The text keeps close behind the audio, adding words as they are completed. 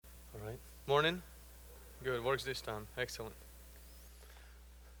Morning? Good, works this time. Excellent.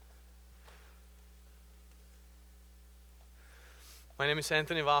 My name is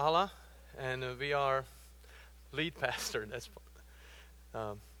Anthony Vahala, and we are lead pastor. That's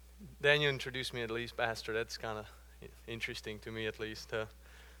um, Daniel introduced me as lead pastor. That's kind of interesting to me, at least.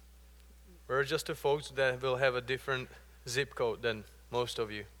 We're just the folks that will have a different zip code than most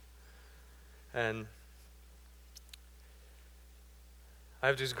of you. And I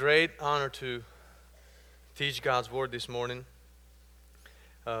have this great honor to teach God's Word this morning.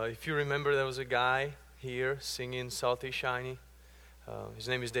 If you remember, there was a guy here singing Salty Shiny. His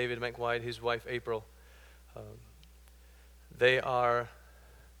name is David McWhite, his wife April. They have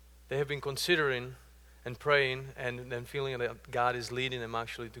been considering and praying and then feeling that God is leading them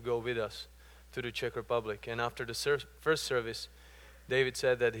actually to go with us to the Czech Republic. And after the first service, David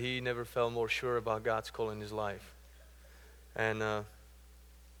said that he never felt more sure about God's call in his life. And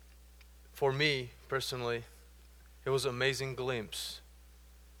for me, personally, it was an amazing glimpse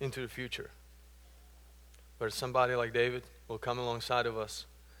into the future, where somebody like David will come alongside of us,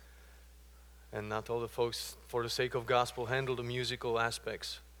 and not all the folks, for the sake of gospel, handle the musical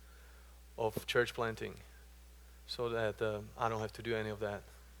aspects of church planting, so that I don't have to do any of that.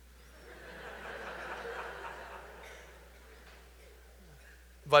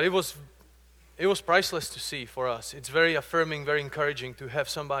 But it was priceless to see for us. It's very affirming, very encouraging to have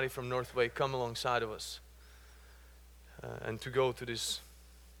somebody from Northway come alongside of us and to go to this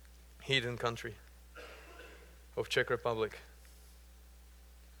heathen country of Czech Republic.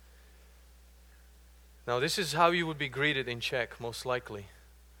 Now, this is how you would be greeted in Czech, most likely.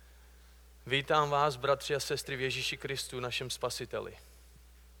 Vítám vás, bratři a sestry v Ježíši Kristu, našem Spasiteli.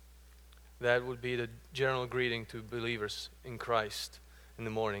 That would be the general greeting to believers in Christ in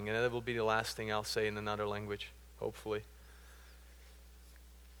the morning. And that will be the last thing I'll say in another language, hopefully.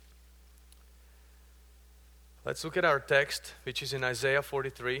 Let's look at our text, which is in Isaiah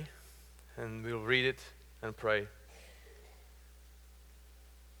 43, and we'll read it and pray.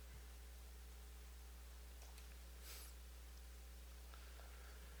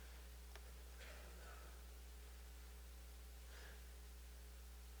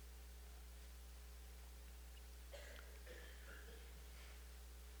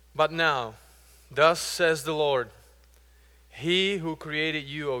 But now, thus says the Lord, He who created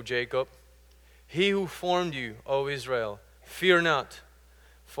you, O Jacob, He who formed you, O Israel, fear not,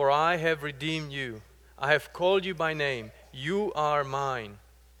 for I have redeemed you. I have called you by name. You are mine.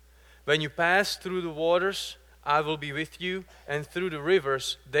 When you pass through the waters, I will be with you, and through the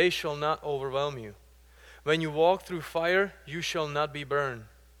rivers, they shall not overwhelm you. When you walk through fire, you shall not be burned,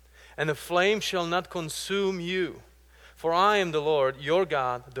 and the flame shall not consume you. For I am the Lord, your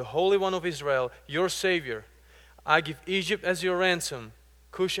God, the Holy One of Israel, your Savior. I give Egypt as your ransom,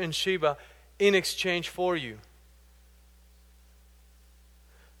 Cush and Sheba in exchange for you.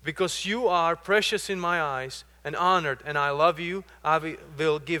 Because you are precious in my eyes and honored, and I love you,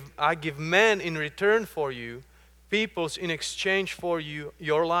 I give men in return for you, peoples in exchange for you,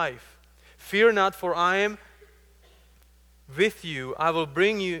 your life. Fear not, for I am with you. I will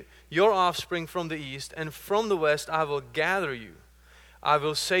bring you your offspring from the east, and from the west I will gather you. I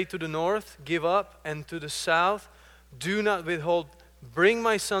will say to the north, give up, and to the south, do not withhold. Bring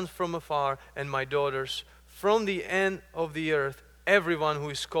my sons from afar, and my daughters from the end of the earth, everyone who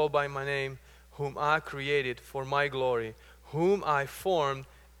is called by my name, whom I created for my glory, whom I formed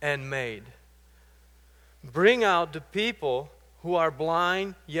and made. Bring out the people who are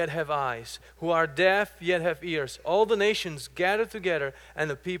blind yet have eyes, who are deaf yet have ears. All the nations gather together,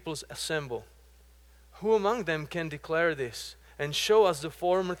 and the peoples assemble. Who among them can declare this and show us the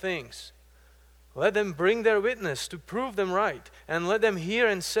former things? Let them bring their witness to prove them right, and let them hear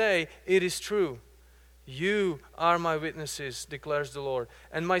and say, it is true. You are my witnesses, declares the Lord,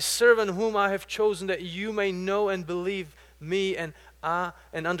 and my servant whom I have chosen, that you may know and believe me and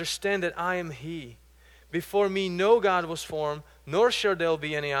understand that I am He. Before me no God was formed, nor shall there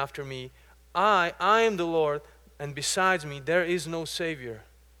be any after me. I am the Lord, and besides me there is no Savior.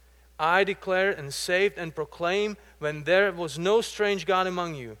 I declared and saved and proclaimed when there was no strange God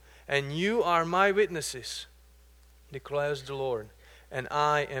among you, and you are my witnesses, declares the Lord, and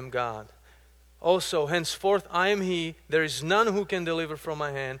I am God. Also, henceforth I am He, there is none who can deliver from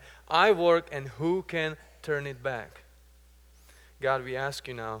my hand. I work, and who can turn it back? God, we ask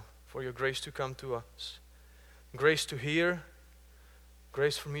you now for your grace to come to us. Grace to hear,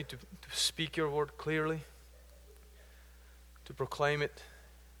 grace for me to speak your word clearly, to proclaim it,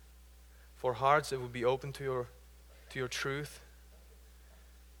 for hearts that would be open to your truth,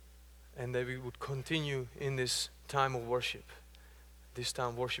 and that we would continue in this time of worship this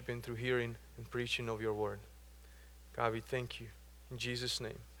time worshiping through hearing and preaching of your word. God, we thank you. In Jesus'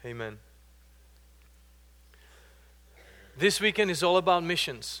 name, amen. This weekend is all about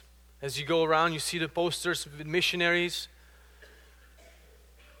missions. As you go around, you see the posters with missionaries.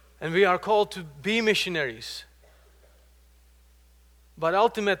 And we are called to be missionaries. But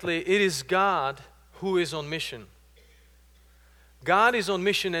ultimately, it is God who is on mission. God is on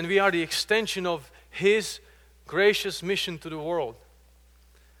mission, and we are the extension of His gracious mission to the world.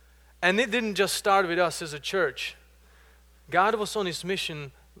 And it didn't just start with us as a church. God was on His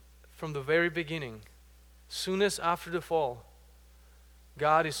mission from the very beginning. Soon as after the fall,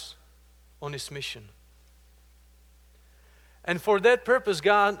 God is on His mission. And for that purpose,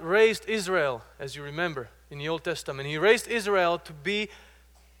 God raised Israel, as you remember, in the Old Testament. He raised Israel to be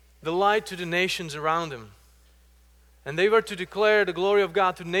the light to the nations around them. And they were to declare the glory of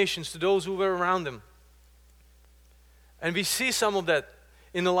God to nations, to those who were around them. And we see some of that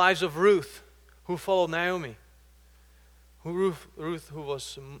in the lives of Ruth, who followed Naomi. Ruth who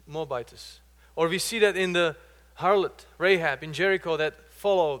was Moabitess. Or we see that in the harlot, Rahab, in Jericho, that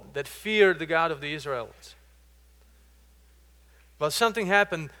followed, that feared the God of the Israelites. But something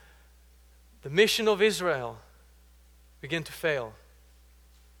happened. The mission of Israel began to fail.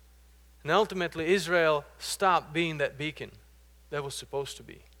 And ultimately, Israel stopped being that beacon that was supposed to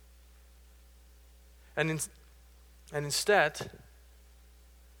be. And instead,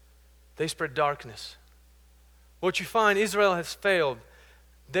 they spread darkness. What you find, Israel has failed.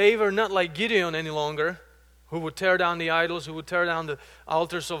 They were not like Gideon any longer, who would tear down the idols, who would tear down the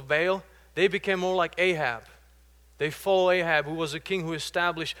altars of Baal. They became more like Ahab. They follow Ahab, who was a king who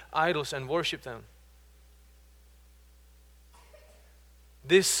established idols and worshipped them.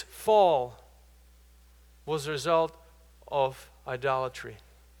 This fall was a result of idolatry.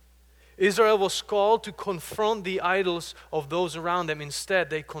 Israel was called to confront the idols of those around them. Instead,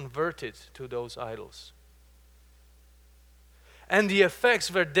 they converted to those idols. And the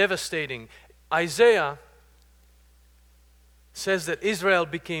effects were devastating. Isaiah says that Israel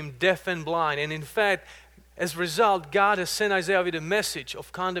became deaf and blind. And in fact, as a result, God has sent Isaiah with a message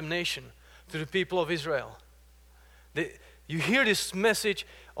of condemnation to the people of Israel. You hear this message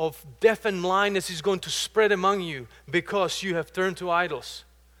of deaf and blindness is going to spread among you because you have turned to idols.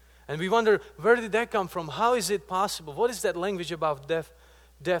 And we wonder, where did that come from? How is it possible? What is that language about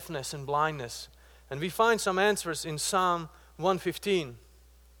deafness and blindness? And we find some answers in Psalm 115.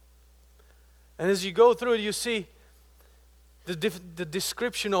 And as you go through it, you see the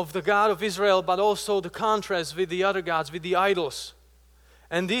description of the God of Israel, but also the contrast with the other gods, with the idols.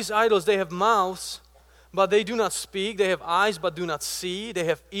 And these idols, they have mouths, but they do not speak. They have eyes, but do not see. They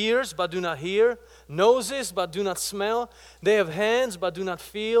have ears, but do not hear. Noses, but do not smell. They have hands, but do not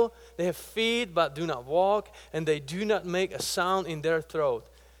feel. They have feet, but do not walk. And they do not make a sound in their throat.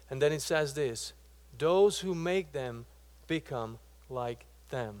 And then it says this: those who make them become like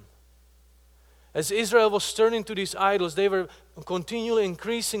them. As Israel was turning to these idols, they were continually,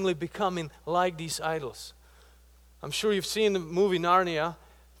 increasingly becoming like these idols. I'm sure you've seen the movie Narnia,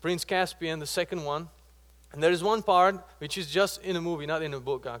 Prince Caspian, the second one. And there is one part, which is just in a movie, not in a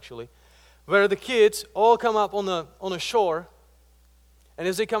book actually, where the kids all come up on a shore. And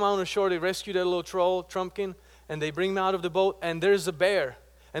as they come out on the shore, they rescue that little troll, Trumpkin, and they bring him out of the boat, and there's a bear.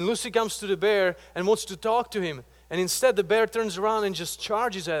 And Lucy comes to the bear and wants to talk to him. And instead the bear turns around and just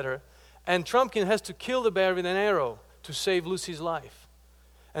charges at her. And Trumpkin has to kill the bear with an arrow to save Lucy's life.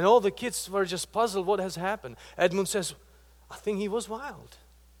 And all the kids were just puzzled, what has happened? Edmund says, I think he was wild.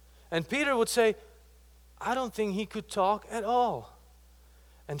 And Peter would say, I don't think he could talk at all.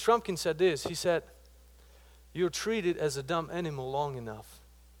 And Trumpkin said this, he said, you're treated as a dumb animal long enough.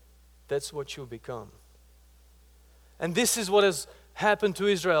 That's what you'll become. And this is what has happened to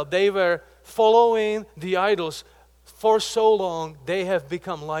Israel. They were following the idols for so long, they have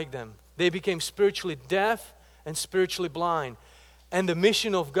become like them. They became spiritually deaf and spiritually blind. And the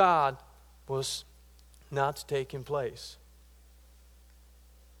mission of God was not taking place.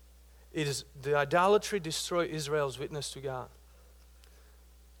 It is the idolatry destroyed Israel's witness to God.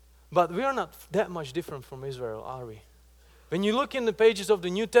 But we are not that much different from Israel, are we? When you look in the pages of the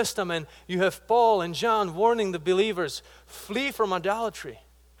New Testament, you have Paul and John warning the believers, flee from idolatry.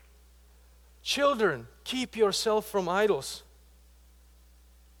 Children, keep yourself from idols.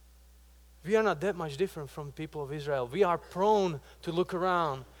 We are not that much different from the people of Israel. We are prone to look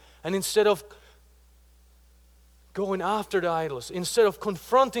around, and instead of going after the idols, instead of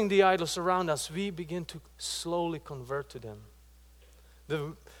confronting the idols around us, we begin to slowly convert to them.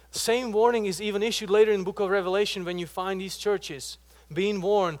 The same warning is even issued later in the book of Revelation when you find these churches being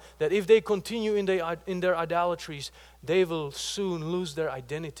warned that if they continue in their idolatries, they will soon lose their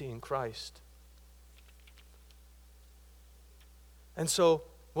identity in Christ. And so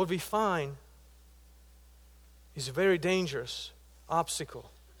what we find is a very dangerous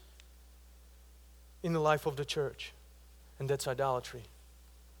obstacle in the life of the church, and that's idolatry.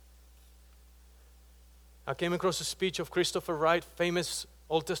 I came across a speech of Christopher Wright, famous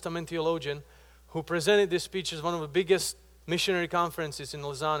Old Testament theologian, who presented this speech as one of the biggest missionary conferences in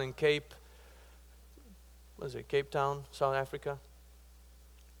Lausanne in Cape Town, South Africa.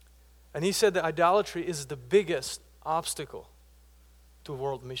 And he said that idolatry is the biggest obstacle to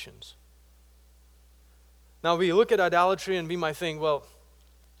world missions. Now we look at idolatry and we might think, well,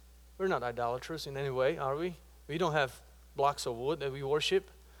 we're not idolaters in any way, are we? We don't have blocks of wood that we worship.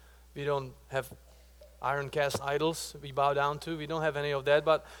 We don't have iron cast idols we bow down to. We don't have any of that.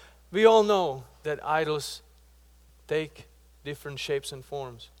 But we all know that idols take different shapes and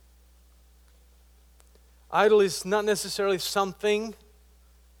forms. Idol is not necessarily something,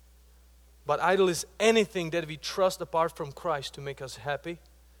 but idol is anything that we trust apart from Christ to make us happy,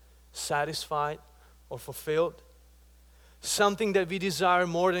 satisfied, or fulfilled. Something that we desire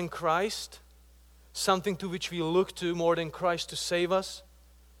more than Christ. Something to which we look to more than Christ to save us.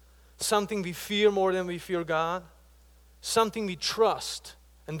 Something we fear more than we fear God. Something we trust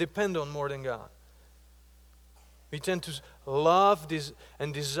and depend on more than God. We tend to love this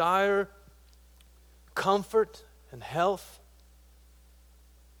and desire comfort and health.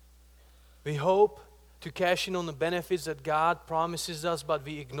 We hope to cash in on the benefits that God promises us, but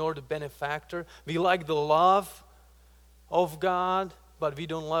we ignore the benefactor. We like the love of God, but we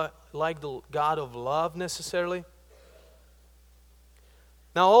don't like the God of love necessarily.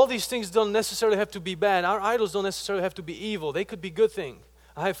 Now, all these things don't necessarily have to be bad. Our idols don't necessarily have to be evil. They could be good things.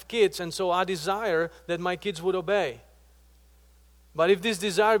 I have kids, and so I desire that my kids would obey. But if this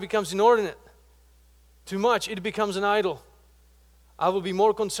desire becomes inordinate, too much, it becomes an idol. I will be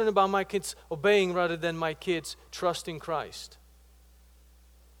more concerned about my kids obeying rather than my kids trusting Christ.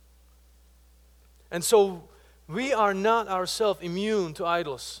 And so we are not ourselves immune to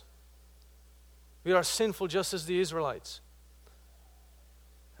idols. We are sinful just as the Israelites.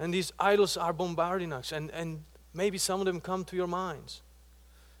 And these idols are bombarding us, and maybe some of them come to your minds.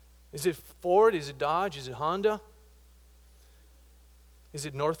 Is it Ford? Is it Dodge? Is it Honda? Is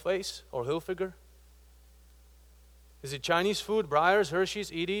it North Face or Hilfiger? Is it Chinese food, Breyers,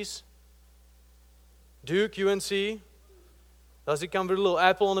 Hershey's, Edie's, Duke, UNC? Does it come with a little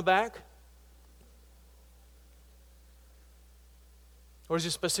apple on the back? Or is it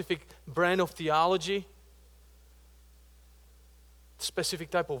a specific brand of theology?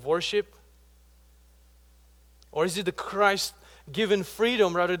 Specific type of worship? Or is it the Christ-given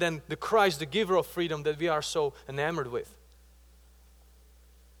freedom rather than the Christ, the giver of freedom, that we are so enamored with?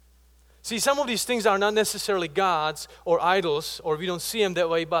 See, some of these things are not necessarily gods or idols, or we don't see them that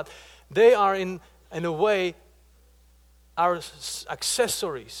way, but they are in a way our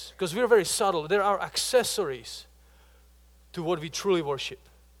accessories, because we're very subtle. They're our accessories to what we truly worship.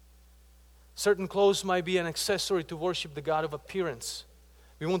 Certain clothes might be an accessory to worship the God of appearance.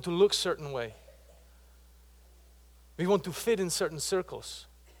 We want to look a certain way. We want to fit in certain circles.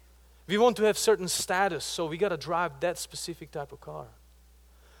 We want to have certain status, so we got to drive that specific type of car.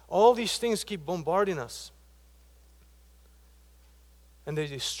 All these things keep bombarding us. And they're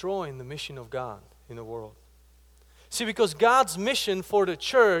destroying the mission of God in the world. See, because God's mission for the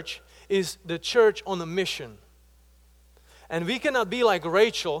church is the church on a mission. And we cannot be like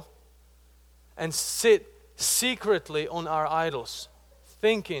Rachel and sit secretly on our idols,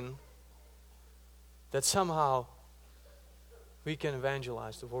 thinking that somehow we can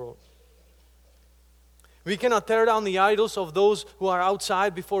evangelize the world. We cannot tear down the idols of those who are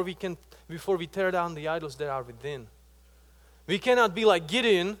outside before we tear down the idols that are within. We cannot be like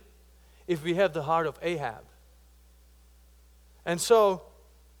Gideon if we have the heart of Ahab. And so,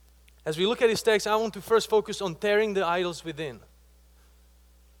 as we look at this text, I want to first focus on tearing the idols within.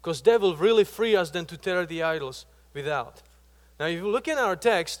 Because that will really free us then to tear the idols without. Now, if you look in our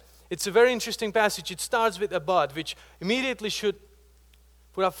text, it's a very interesting passage. It starts with a but, which immediately should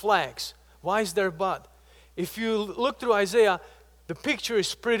put up flags. Why is there a but? If you look through Isaiah, the picture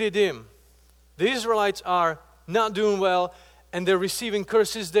is pretty dim. The Israelites are not doing well, and they're receiving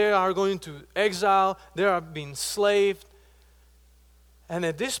curses. They are going to exile. They are being enslaved. And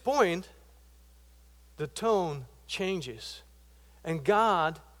at this point, the tone changes. And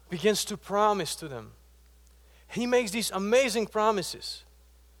God begins to promise to them. He makes these amazing promises.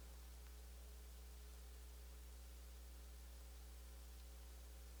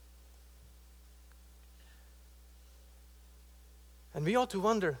 And we ought to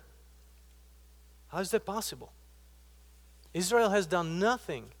wonder, how is that possible? Israel has done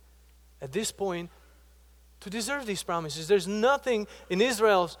nothing at this point to deserve these promises. There's nothing in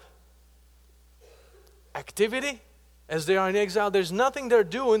Israel's activity as they are in exile. There's nothing they're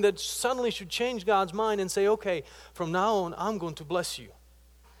doing that suddenly should change God's mind and say, okay, from now on, I'm going to bless you.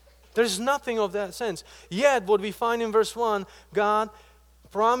 There's nothing of that sense. Yet, what we find in verse 1, God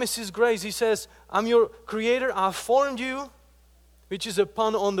promises grace. He says, I'm your creator, I formed you, which is a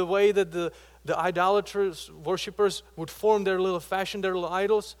pun on the way that the idolaters, worshippers would form their little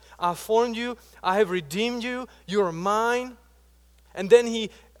idols. I formed you, I have redeemed you, you are mine. And then he,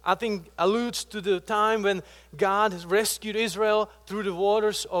 I think, alludes to the time when God has rescued Israel through the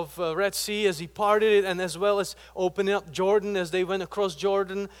waters of Red Sea as He parted it, and as well as opening up Jordan as they went across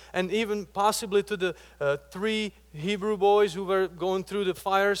Jordan, and even possibly to the 3 Hebrew boys who were going through the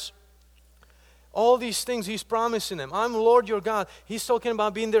fires. All these things He's promising them. I'm Lord your God. He's talking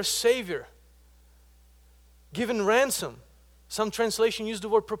about being their Savior, given ransom. Some translation use the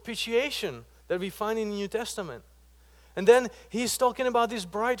word propitiation that we find in the New Testament. And then He's talking about this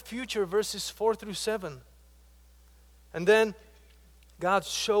bright future, verses 4 through 7. And then God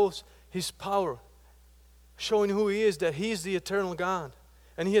shows His power, showing who He is, that He is the eternal God.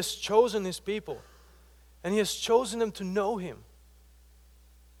 And He has chosen His people. And He has chosen them to know Him.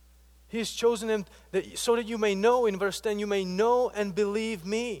 He has chosen them so that you may know, in verse 10, you may know and believe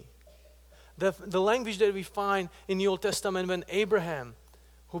me. The language that we find in the Old Testament when Abraham,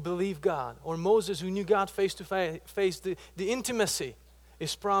 who believed God, or Moses, who knew God face to face, the intimacy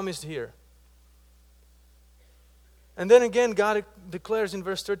is promised here. And then again, God declares in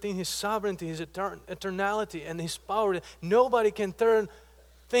verse 13 His sovereignty, His eternality, and His power. Nobody can turn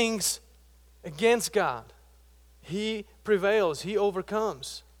things against God. He prevails, He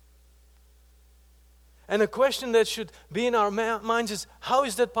overcomes. And a question that should be in our minds is, how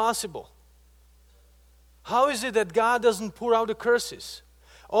is that possible? How is it that God doesn't pour out the curses?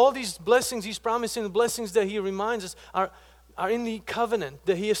 All these blessings He's promising, the blessings that He reminds us are in the covenant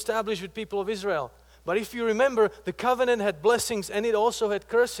that He established with people of Israel. But if you remember, the covenant had blessings and it also had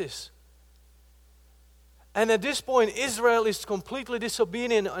curses. And at this point, Israel is completely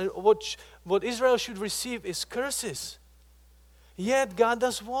disobedient. And what Israel should receive is curses. Yet God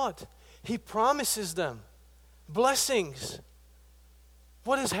does what? He promises them blessings.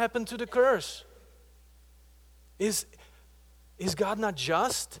 What has happened to the curse? Is God not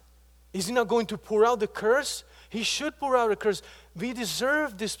just? Is He not going to pour out the curse? He should pour out a curse. We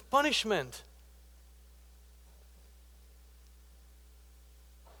deserve this punishment.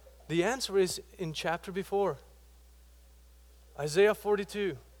 The answer is in chapter before, Isaiah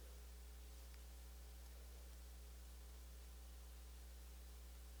 42.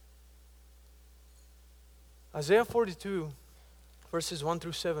 Isaiah 42, verses 1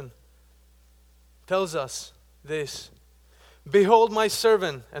 through 7, tells us this. Behold my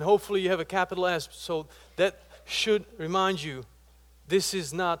servant, and hopefully you have a capital S, so that should remind you, this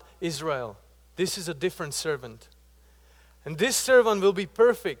is not Israel. This is a different servant. And this servant will be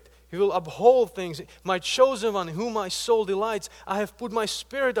perfect. He will uphold things. My chosen one, in whom my soul delights, I have put my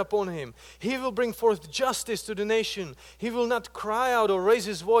spirit upon him. He will bring forth justice to the nation. He will not cry out or raise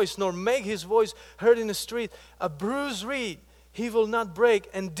his voice, nor make his voice heard in the street. A bruised reed he will not break,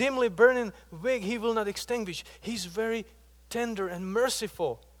 and dimly burning wick he will not extinguish. He's very tender and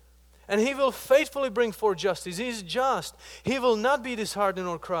merciful. And He will faithfully bring forth justice. He is just. He will not be disheartened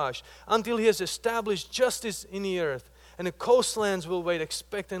or crushed until He has established justice in the earth. And the coastlands will wait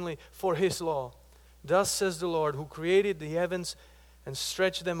expectantly for His law. Thus says the Lord, who created the heavens and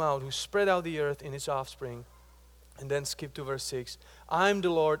stretched them out, who spread out the earth in its offspring. And then skip to verse 6. I am the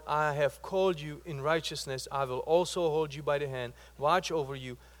Lord, I have called you in righteousness. I will also hold you by the hand, watch over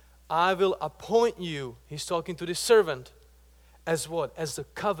you. I will appoint you, He's talking to the servant, as what? As the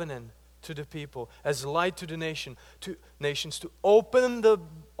covenant to the people, as light to the nations, to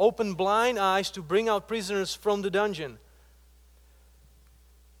open blind eyes, to bring out prisoners from the dungeon.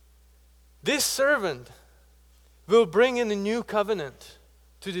 This servant will bring in a new covenant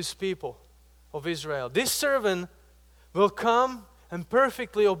to this people of Israel. This servant will come and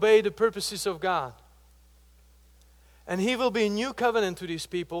perfectly obey the purposes of God. And he will be a new covenant to these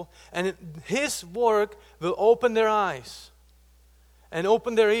people, and his work will open their eyes and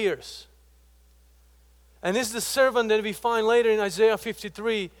open their ears. And this is the servant that we find later in Isaiah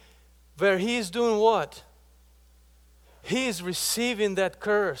 53, where he is doing what? He is receiving that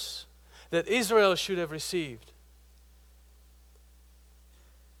curse that Israel should have received.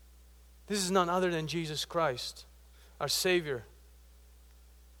 This is none other than Jesus Christ, our Savior.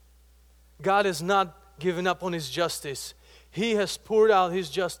 God has not given up on His justice. He has poured out His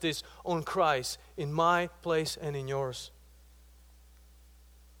justice on Christ in my place and in yours.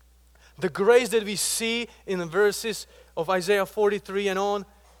 The grace that we see in the verses of Isaiah 43 and on,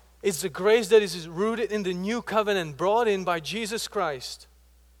 it's the grace that is rooted in the new covenant brought in by Jesus Christ.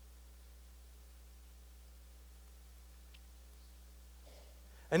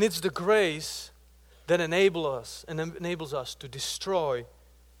 And it's the grace that enables us to destroy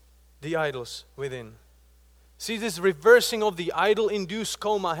the idols within. See, this reversing of the idol-induced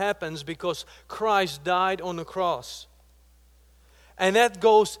coma happens because Christ died on the cross. And that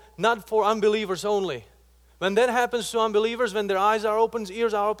goes not for unbelievers only. When that happens to unbelievers, when their eyes are open,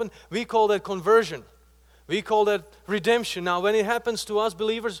 ears are open, we call that conversion. We call that redemption. Now, when it happens to us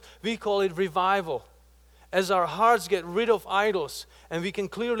believers, we call it revival. As our hearts get rid of idols and we can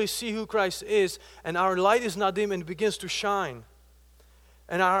clearly see who Christ is and our light is not dim and it begins to shine.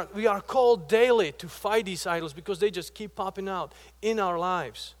 And we are called daily to fight these idols because they just keep popping out in our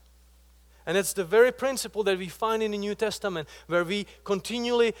lives. And it's the very principle that we find in the New Testament where we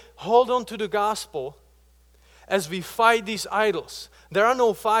continually hold on to the gospel as we fight these idols. There are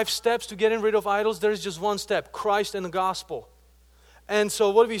no 5 steps to getting rid of idols. There is just one step, Christ and the gospel. And so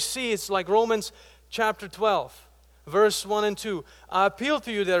what we see is like Romans chapter 12, verse 1 and 2. I appeal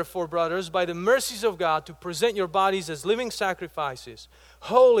to you therefore, brothers, by the mercies of God, to present your bodies as living sacrifices,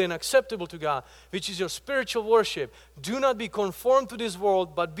 holy and acceptable to God, which is your spiritual worship. Do not be conformed to this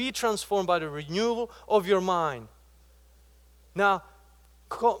world, but be transformed by the renewal of your mind. Now,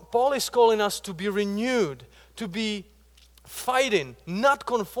 Paul is calling us to be renewed, to be fighting, not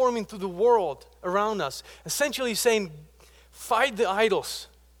conforming to the world around us. Essentially saying, fight the idols.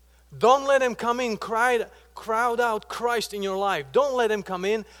 Don't let them come in, crowd out Christ in your life. Don't let them come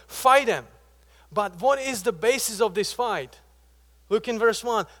in, fight them. But what is the basis of this fight? Look in verse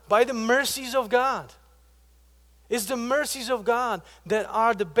 1. By the mercies of God. It's the mercies of God that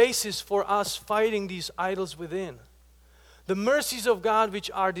are the basis for us fighting these idols within. The mercies of God which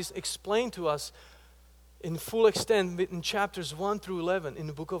are explained to us in full extent in chapters 1 through 11 in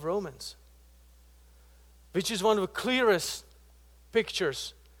the book of Romans. Which is one of the clearest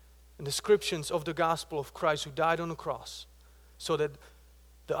pictures and descriptions of the gospel of Christ who died on the cross so that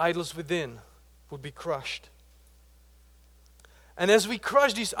the idols within would be crushed. And as we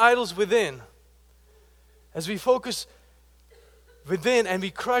crush these idols within, as we focus within and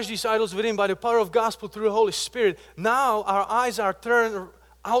we crush these idols within by the power of gospel through the Holy Spirit, now our eyes are turned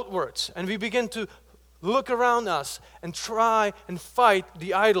outwards and we begin to look around us and try and fight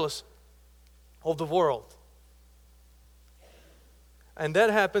the idols of the world. And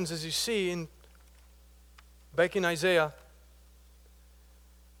that happens, as you see, back in Isaiah,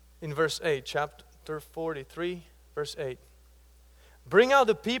 in verse 8, chapter 43, verse 8. Bring out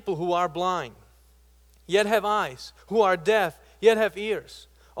the people who are blind, yet have eyes, who are deaf, yet have ears.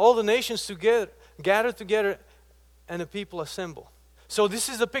 All the nations gather together, and the people assemble. So this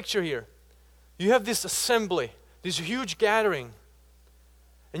is the picture here. You have this assembly, this huge gathering.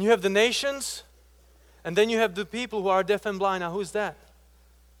 And you have the nations, and then you have the people who are deaf and blind. Now, who's that?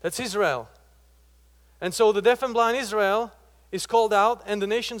 That's Israel. And so the deaf and blind Israel is called out, and the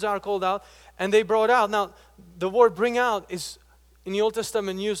nations are called out, and they brought out. Now, the word bring out is in the Old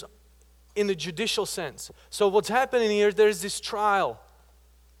Testament used in the judicial sense. So what's happening here, there's this trial.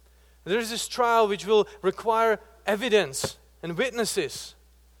 There's this trial which will require evidence and witnesses.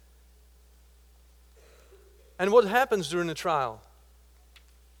 And what happens during the trial?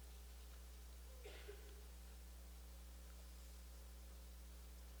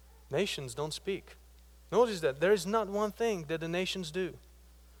 Nations don't speak. Notice that there is not one thing that the nations do.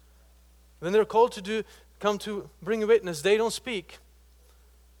 When they're called to come to bring a witness, they don't speak.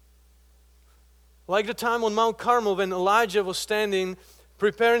 Like the time on Mount Carmel when Elijah was standing,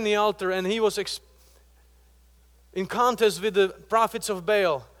 preparing the altar, and he was in contest with the prophets of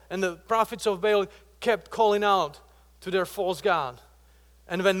Baal. And the prophets of Baal kept calling out to their false god.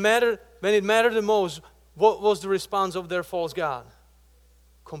 And when it mattered the most, what was the response of their false god?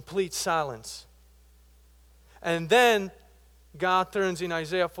 Complete silence. And then God turns in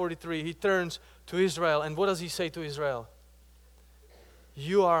Isaiah 43, He turns to Israel. And what does He say to Israel?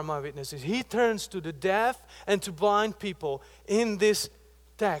 You are my witnesses. He turns to the deaf and to blind people in this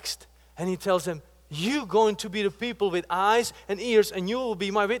text. And He tells them, you're going to be the people with eyes and ears and you will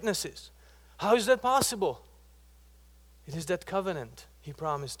be my witnesses. How is that possible? It is that covenant He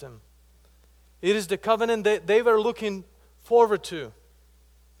promised them. It is the covenant that they were looking forward to.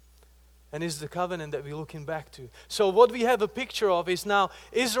 And it's the covenant that we're looking back to. So what we have a picture of is now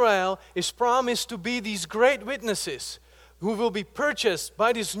Israel is promised to be these great witnesses who will be purchased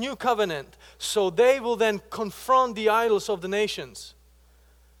by this new covenant. So they will then confront the idols of the nations.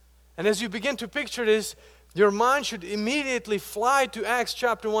 And as you begin to picture this, Your mind should immediately fly to Acts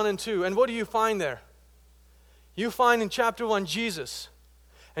chapter 1 and 2. And what do you find there? You find in chapter 1 Jesus.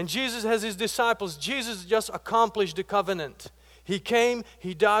 And Jesus has his disciples. Jesus just accomplished the covenant. He came,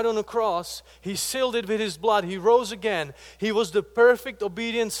 he died on the cross, he sealed it with his blood, he rose again. He was the perfect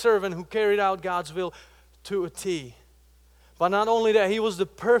obedient servant who carried out God's will to a T. But not only that, he was the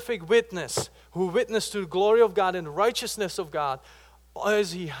perfect witness who witnessed to the glory of God and the righteousness of God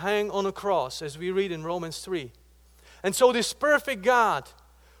as he hung on a cross, as we read in Romans 3. And so this perfect God,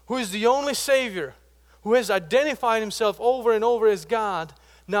 who is the only Savior, who has identified himself over and over as God,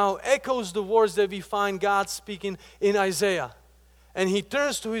 now echoes the words that we find God speaking in Isaiah. And he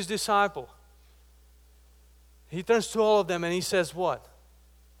turns to his disciple. He turns to all of them and he says what?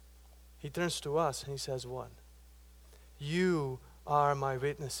 He turns to us and he says what? You are my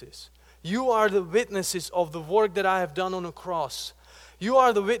witnesses. You are the witnesses of the work that I have done on the cross. You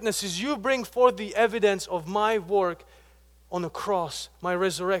are the witnesses. You bring forth the evidence of my work on the cross, my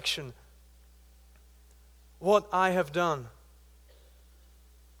resurrection. What I have done.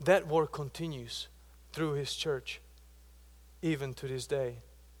 That work continues through his church, even to this day.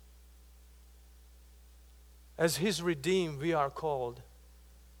 As his redeemed, we are called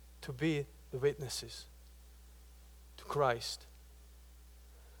to be the witnesses to Christ.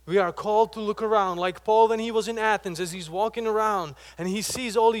 We are called to look around like Paul when he was in Athens, as he's walking around and he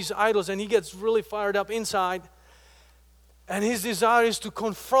sees all these idols and he gets really fired up inside. And his desire is to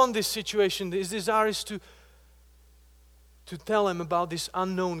confront this situation. His desire is to tell him about this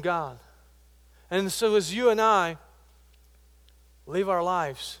unknown God. And so as you and I live our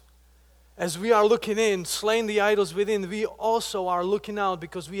lives, as we are looking in, slaying the idols within, we also are looking out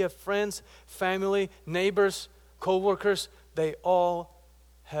because we have friends, family, neighbors, co-workers. They all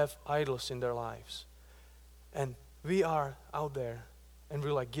have idols in their lives. And we are out there and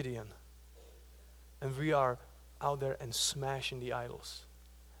we're like Gideon. And we are out there and smashing the idols.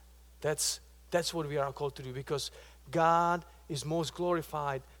 That's what we are called to do, because God is most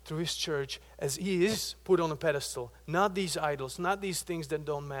glorified through his church as he is put on a pedestal. Not these idols, not these things that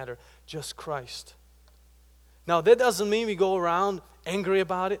don't matter, just Christ. Now that doesn't mean we go around angry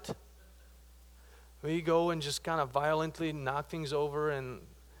about it. We go and just kind of violently knock things over, and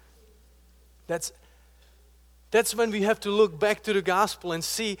that's when we have to look back to the gospel and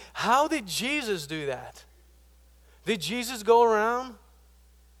see, how did Jesus do that? Did Jesus go around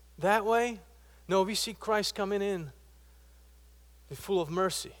that way? No, we see Christ coming in full of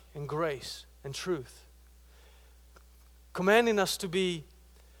mercy and grace and truth, commanding us to be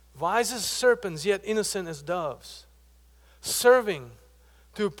wise as serpents yet innocent as doves, serving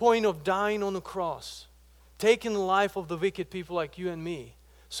to a point of dying on the cross, taking the life of the wicked people like you and me,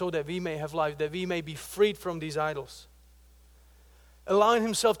 so that we may have life, that we may be freed from these idols, allowing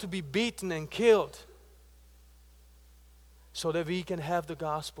himself to be beaten and killed, so that we can have the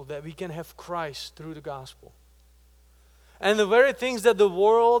gospel, that we can have Christ through the gospel. And the very things that the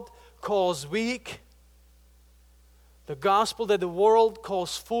world calls weak, the gospel that the world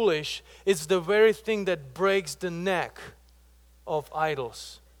calls foolish, it's the very thing that breaks the neck of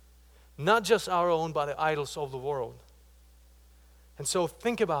idols. Not just our own, but the idols of the world. And so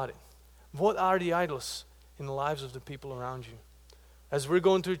think about it. What are the idols in the lives of the people around you? As we're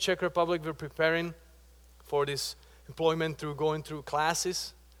going through Czech Republic, we're preparing for this employment through going through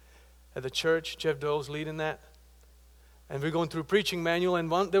classes at the church. Jeff Dole's leading that. And we're going through preaching manual,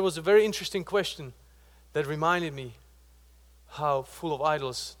 and there was a very interesting question that reminded me how full of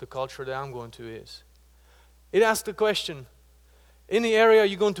idols the culture that I'm going to is. It asked the question, in the area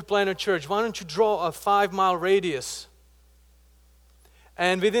you're going to plant a church, why don't you draw a 5-mile radius?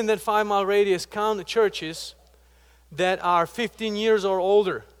 And within that 5-mile radius, count the churches that are 15 years or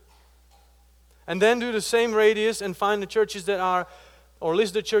older. And then do the same radius and find the churches that are, or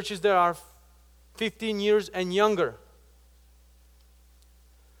list the churches that are 15 years and younger.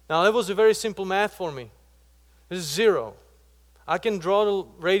 Now that was a very simple math for me. This is 0. I can draw the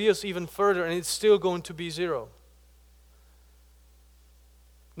radius even further and it's still going to be 0.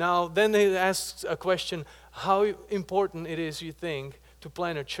 Now then they ask a question, how important it is, you think, to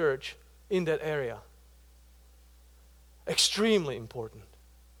plant a church in that area? Extremely important.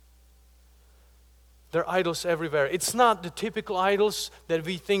 There are idols everywhere. It's not the typical idols that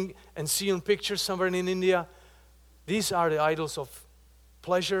we think and see on pictures somewhere in India. These are the idols of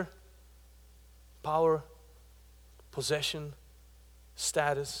pleasure, power, possession,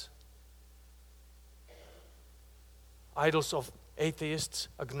 status. Idols of atheists,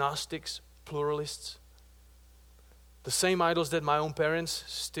 agnostics, pluralists. The same idols that my own parents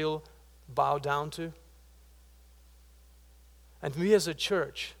still bow down to. And we as a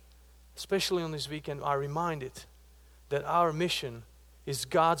church, especially on this weekend, are reminded that our mission is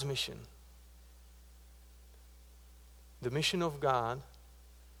God's mission. The mission of God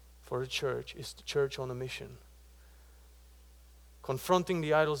for the church is the church on a mission. Confronting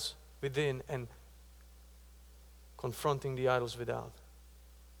the idols within and confronting the idols without.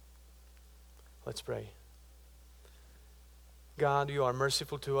 Let's pray. God, you are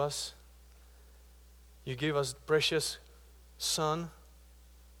merciful to us. You give us precious Son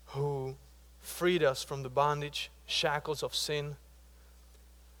who freed us from the bondage, shackles of sin,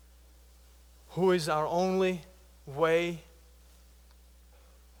 who is our only way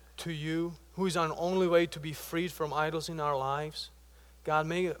to you, who is our only way to be freed from idols in our lives. God,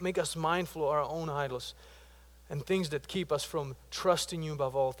 make us mindful of our own idols and things that keep us from trusting you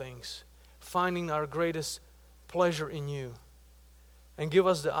above all things, finding our greatest pleasure in you. And give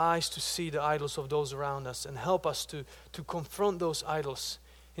us the eyes to see the idols of those around us and help us to confront those idols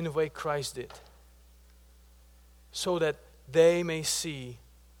in the way Christ did, so that they may see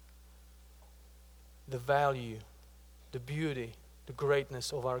the value, the beauty, the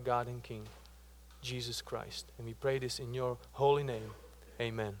greatness of our God and King, Jesus Christ. And we pray this in your holy name.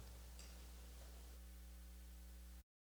 Amen.